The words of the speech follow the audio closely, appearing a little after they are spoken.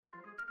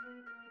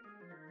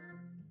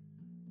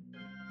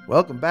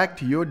Welcome back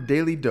to your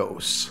Daily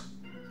Dose.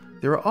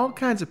 There are all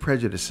kinds of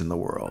prejudice in the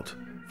world,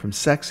 from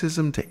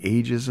sexism to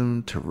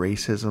ageism to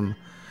racism.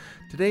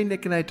 Today,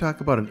 Nick and I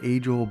talk about an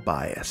age-old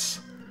bias,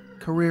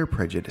 career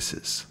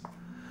prejudices.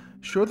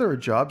 Sure, there are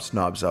job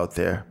snobs out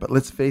there, but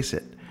let's face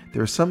it,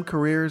 there are some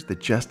careers that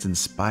just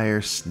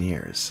inspire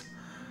sneers.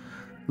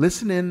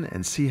 Listen in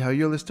and see how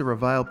your list of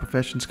reviled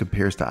professions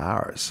compares to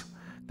ours.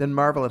 Then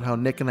marvel at how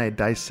Nick and I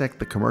dissect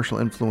the commercial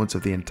influence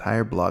of the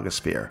entire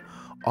blogosphere,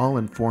 all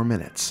in 4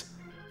 minutes.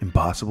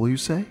 Impossible, you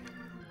say?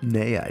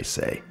 Nay, I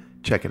say.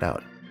 Check it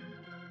out.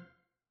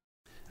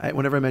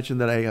 Whenever I mention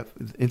that I have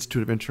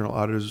Institute of Internal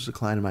Auditors was a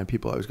client of mine,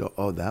 people always go,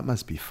 oh, that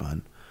must be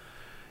fun.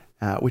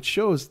 Which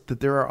shows that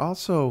there are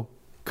also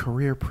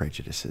career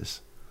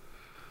prejudices.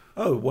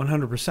 Oh,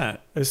 100%.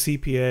 A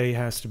CPA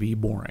has to be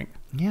boring.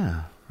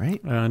 Yeah,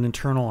 right? An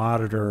internal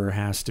auditor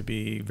has to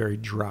be very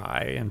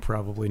dry and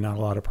probably not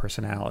a lot of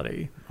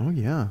personality. Oh,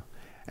 yeah.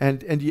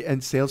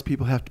 And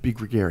salespeople have to be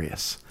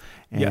gregarious.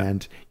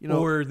 And,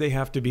 or they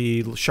have to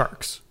be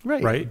sharks,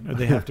 right? Or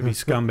they have to be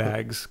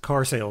scumbags,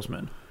 car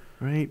salesmen.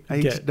 Right.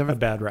 Get a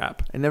bad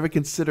rap. I never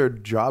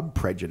considered job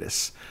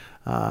prejudice.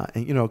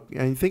 And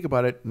you think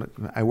about it,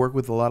 I work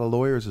with a lot of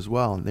lawyers as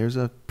well, and there's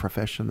a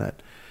profession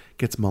that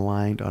gets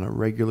maligned on a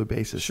regular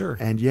basis. Sure.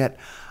 And yet,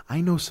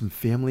 I know some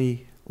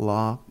family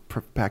law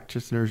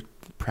practitioners,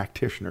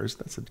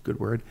 that's a good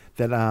word,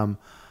 that are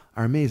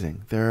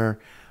amazing. They're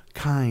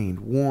kind,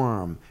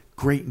 warm,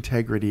 great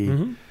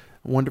integrity,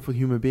 wonderful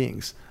human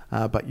beings.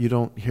 But you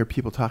don't hear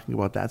people talking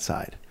about that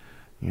side.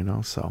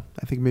 So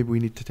I think maybe we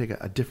need to take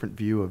a different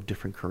view of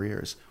different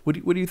careers. What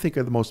do you think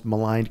are the most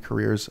maligned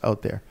careers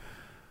out there?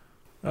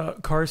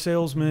 Car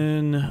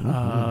salesman.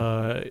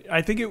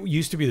 I think it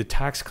used to be the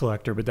tax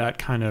collector, but that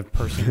kind of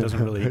person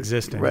doesn't really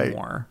exist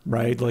anymore,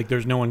 right? Like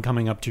there's no one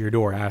coming up to your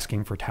door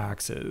asking for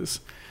taxes.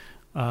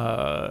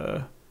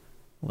 Let's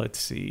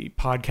see,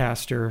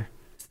 podcaster.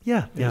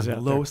 Yeah, the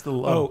lowest of the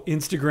low. Oh,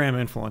 Instagram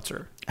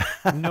influencer.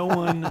 No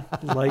one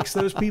likes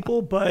those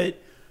people,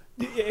 but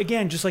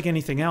again, just like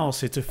anything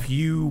else, it's a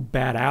few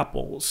bad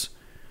apples,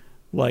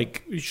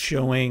 like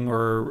showing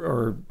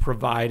or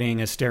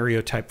providing a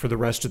stereotype for the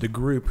rest of the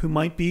group who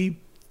might be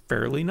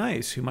fairly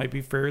nice, who might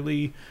be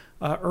fairly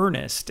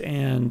earnest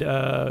and,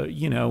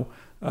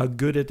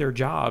 good at their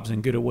jobs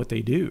and good at what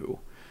they do.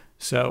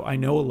 So I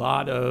know a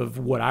lot of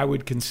what I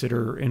would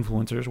consider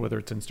influencers, whether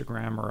it's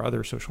Instagram or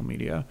other social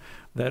media,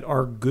 that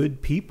are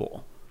good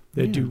people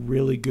that do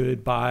really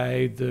good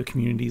by the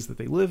communities that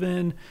they live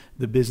in,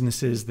 the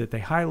businesses that they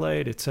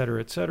highlight, et cetera,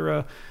 et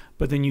cetera.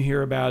 But then you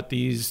hear about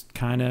these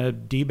kind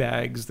of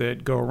D-bags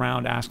that go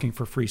around asking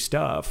for free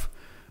stuff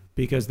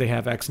because they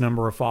have X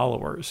number of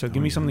followers. So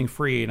give me something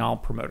free and I'll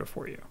promote it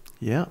for you.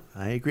 Yeah,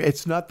 I agree.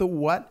 It's not the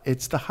what,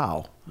 it's the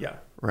how. Yeah.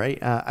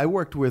 Right? I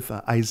worked with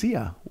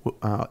IZEA.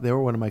 They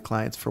were one of my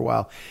clients for a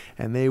while,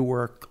 and they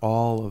worked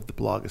all of the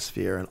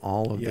blogosphere and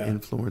all of the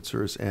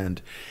influencers,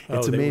 and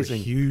it's amazing. They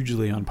were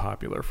hugely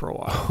unpopular for a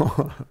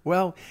while.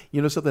 Well,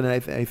 something, I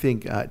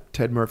think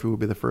Ted Murphy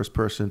would be the first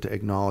person to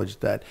acknowledge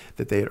that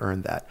they had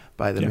earned that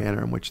by the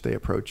manner in which they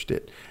approached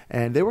it.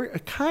 And they were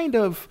kind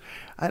of,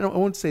 I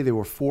won't say they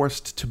were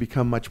forced to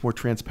become much more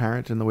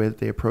transparent in the way that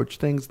they approach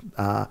things.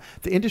 The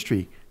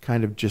industry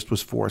kind of just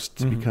was forced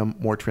to become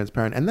more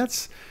transparent, and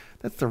that's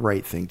the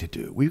right thing to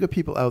do. We've got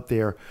people out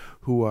there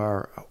who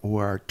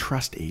are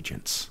trust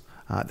agents.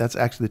 That's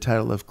actually the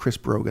title of Chris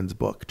Brogan's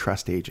book,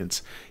 Trust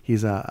Agents.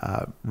 He's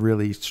a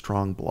really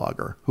strong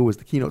blogger who was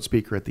the keynote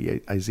speaker at the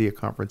IZEA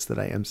conference that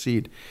I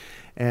emceed.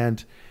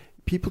 And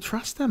people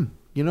trust them.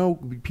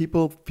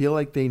 People feel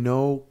like they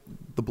know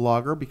the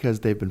blogger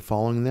because they've been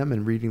following them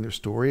and reading their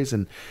stories.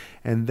 And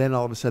then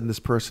all of a sudden this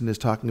person is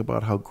talking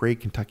about how great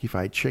Kentucky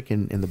Fried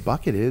Chicken in the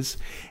bucket is.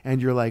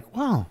 And you're like,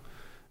 wow,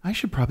 I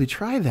should probably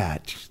try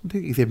that.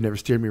 They've never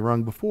steered me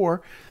wrong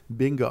before.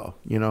 Bingo,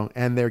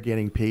 and they're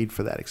getting paid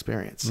for that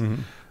experience.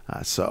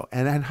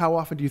 And how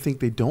often do you think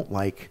they don't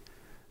like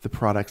the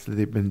products that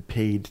they've been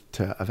paid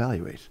to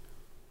evaluate?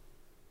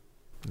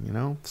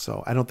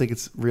 So I don't think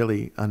it's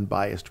really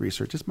unbiased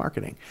research. It's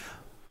marketing.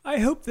 I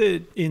hope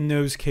that in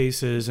those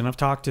cases, and I've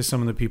talked to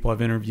some of the people,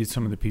 I've interviewed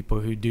some of the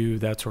people who do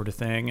that sort of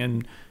thing,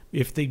 and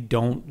if they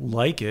don't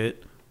like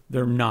it,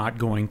 they're not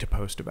going to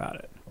post about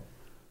it.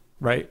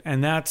 Right.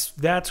 And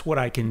that's what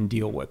I can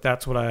deal with.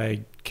 That's what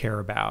I care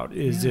about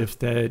is if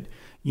that,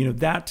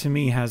 that to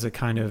me has a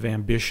kind of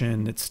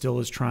ambition that still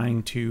is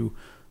trying to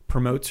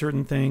promote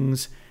certain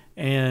things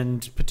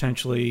and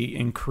potentially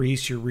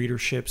increase your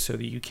readership so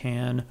that you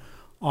can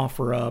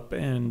offer up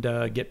and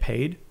get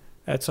paid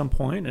at some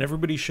point. And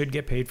everybody should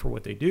get paid for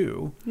what they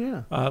do.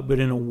 Yeah. But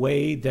in a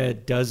way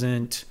that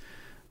doesn't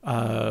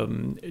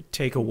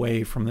take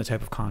away from the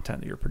type of content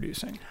that you're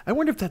producing. I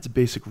wonder if that's a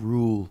basic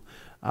rule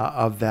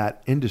of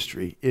that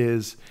industry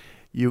is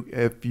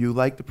if you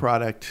like the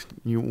product,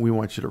 we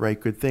want you to write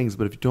good things.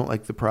 But if you don't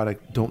like the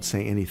product, don't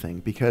say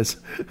anything, because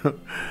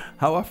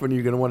how often are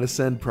you going to want to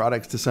send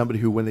products to somebody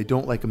who, when they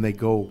don't like them, they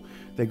go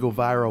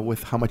viral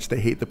with how much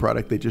they hate the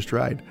product they just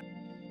tried.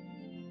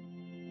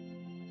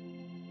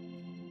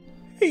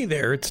 Hey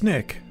there, it's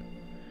Nick.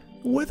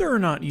 Whether or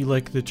not you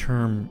like the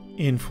term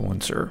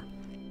influencer,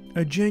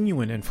 a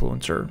genuine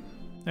influencer,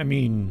 I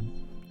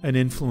mean, an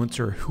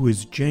influencer who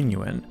is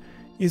genuine,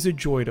 is a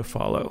joy to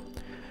follow.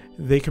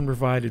 They can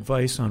provide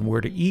advice on where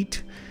to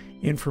eat,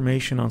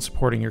 information on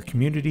supporting your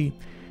community,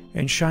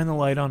 and shine the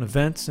light on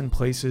events and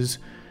places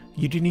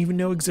you didn't even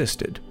know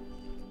existed.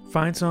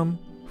 Find some,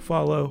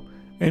 follow,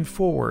 and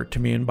forward to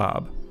me and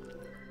Bob.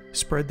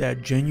 Spread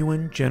that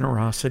genuine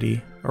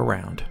generosity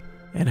around,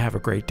 and have a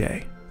great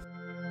day.